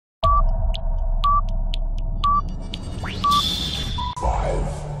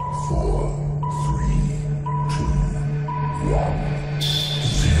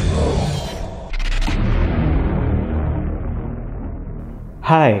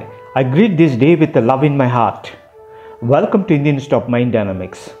Hi, I greet this day with the love in my heart. Welcome to Indian Institute of Mind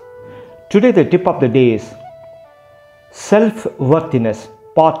Dynamics. Today the tip of the day is Self-Worthiness,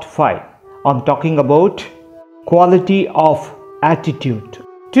 Part 5. I'm talking about quality of attitude.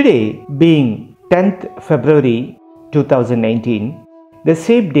 Today being 10th February 2019, the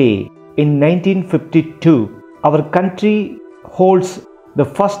same day in 1952, our country holds the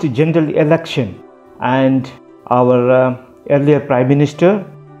first general election and our earlier Prime Minister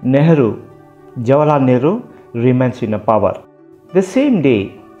Jawaharlal Nehru remains in power. The same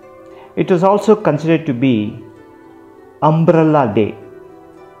day, it was also considered to be Umbrella Day,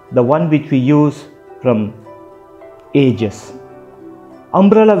 the one which we use from ages.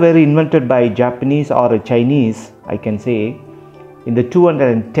 Umbrella were invented by Japanese or Chinese, I can say, in the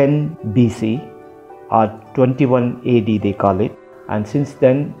 210 BC or 21 AD they call it. And since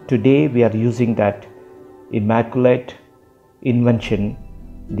then, today we are using that immaculate invention,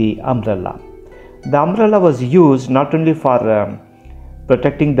 the umbrella. The umbrella was used not only for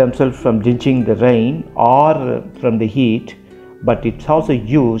protecting themselves from drenching the rain or from the heat, but it's also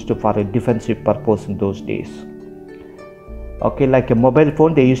used for a defensive purpose in those days. Okay, like a mobile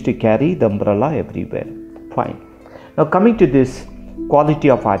phone, they used to carry the umbrella everywhere. Fine. Now coming to this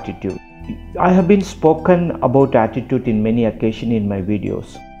quality of attitude. I have been spoken about attitude in many occasions in my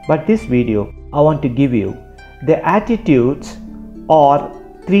videos, but this video I want to give you the attitudes are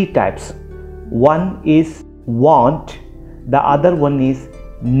three types. One is want, the other one is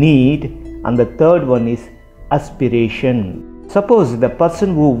need, and the third one is aspiration. Suppose the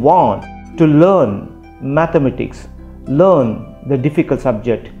person who wants to learn mathematics, learn the difficult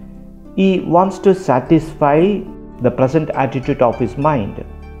subject, he wants to satisfy the present attitude of his mind.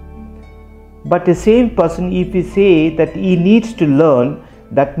 But the same person, if we say that he needs to learn,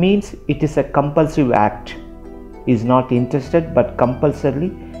 that means it is a compulsive act. He is not interested, but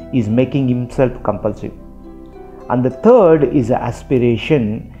compulsorily is making himself compulsive. And the third is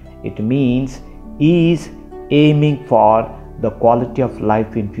aspiration. It means he is aiming for the quality of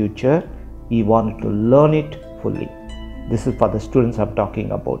life in future. He wants to learn it fully. This is for the students I'm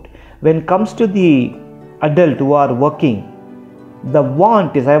talking about. When it comes to the adult who are working, the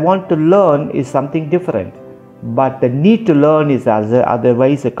want is I want to learn is something different, but the need to learn is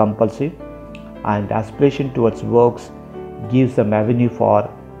otherwise a compulsive, and aspiration towards works gives them avenue for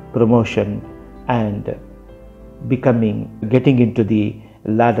promotion and getting into the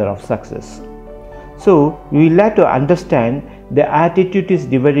ladder of success. So we will have to understand the attitude is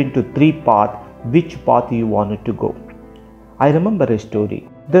divided into three parts, which path you wanted to go. I remember a story.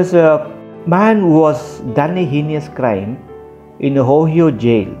 There's a man who was done a heinous crime in Ohio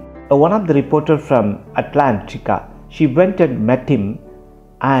jail. One of the reporters from Atlantica, she went and met him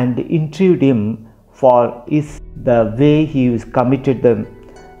and interviewed him for the way he committed the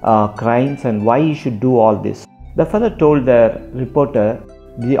crimes and why he should do all this. The fellow told the reporter,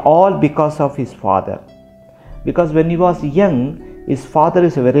 all because of his father. Because when he was young, his father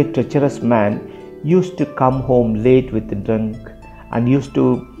is a very treacherous man, used to come home late with the drunk and used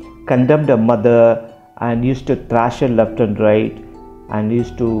to condemn the mother and used to thrash her left and right and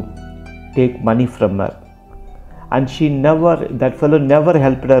used to take money from her. And that fellow never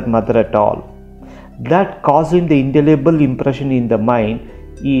helped her mother at all. That caused him the indelible impression in the mind.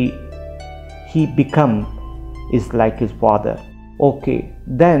 He is like his father. Okay,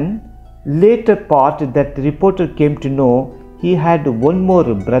 then later part that the reporter came to know he had one more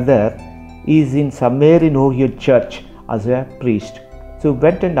brother, is in somewhere in Ohio church as a priest. So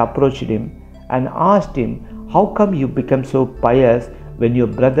went and approached him and asked him, how come you become so pious when your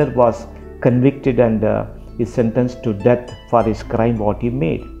brother was convicted and is sentenced to death for his crime what he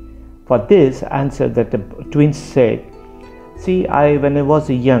made? For this answer that the twins said, see, when I was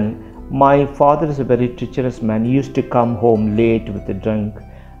young, my father is a very treacherous man. He used to come home late with a drunk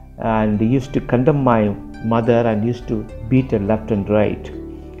and he used to condemn my mother and used to beat her left and right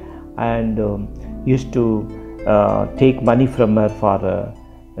and used to take money from her for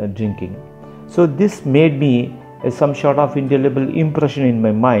drinking. So this made me some sort of indelible impression in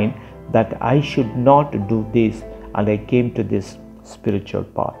my mind that I should not do this, and I came to this spiritual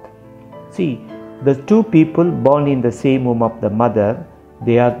path. See, the two people born in the same womb of the mother,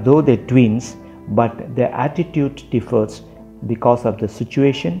 though they're twins, but their attitude differs because of the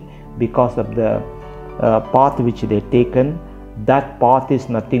situation, because of the path which they've taken. That path is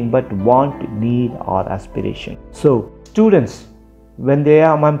nothing but want, need or aspiration. So students, when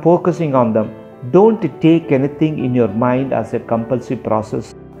I'm focusing on them, don't take anything in your mind as a compulsive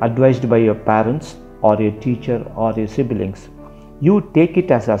process advised by your parents or your teacher or your siblings. You take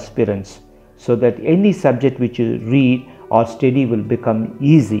it as aspirants, so that any subject which you read or study will become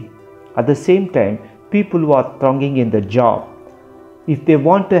easy. At the same time, people who are thronging in the job, if they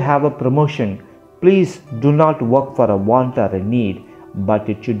want to have a promotion, please do not work for a want or a need, but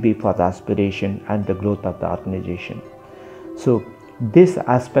it should be for the aspiration and the growth of the organization. So this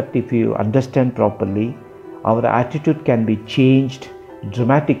aspect, if you understand properly, our attitude can be changed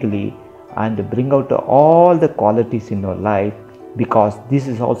dramatically and bring out all the qualities in our life, because this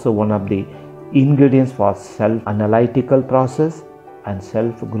is also one of the ingredients for self-analytical process and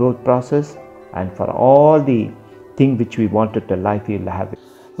self-growth process, and for all the things which we wanted to life we will have.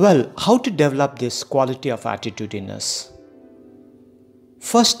 Well, how to develop this quality of attitude in us?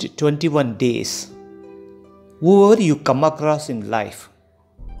 First 21 days, whoever you come across in life,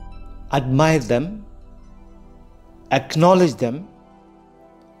 admire them, acknowledge them,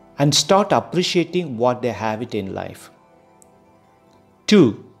 and start appreciating what they have it in life.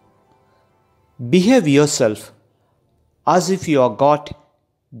 2. Behave yourself as if you have got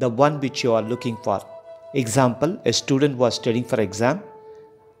the one which you are looking for. Example, a student was studying for exam.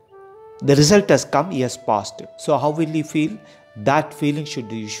 The result has come, he has passed. So how will he feel? That feeling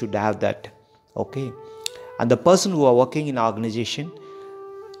you should have that. Okay. And the person who are working in organization,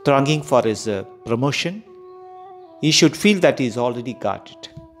 thronging for his promotion, he should feel that he's already got it.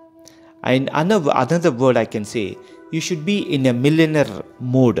 And another word I can say, you should be in a millionaire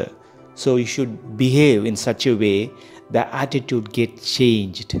mode. So you should behave in such a way the attitude gets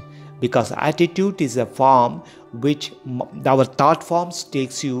changed. Because attitude is a form which our thought forms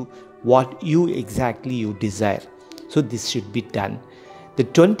takes you what you exactly desire. So this should be done. The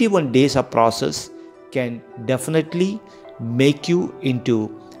 21 days of process can definitely make you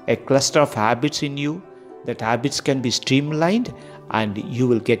into a cluster of habits in you. That habits can be streamlined and you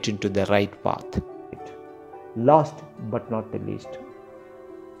will get into the right path. Last but not the least,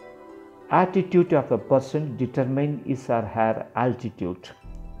 attitude of a person determines his or her altitude.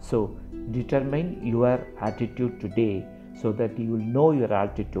 So determine your attitude today so that you will know your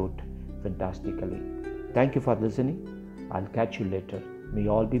altitude fantastically. Thank you for listening. I'll catch you later. May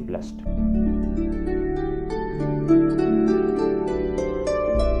all be blessed.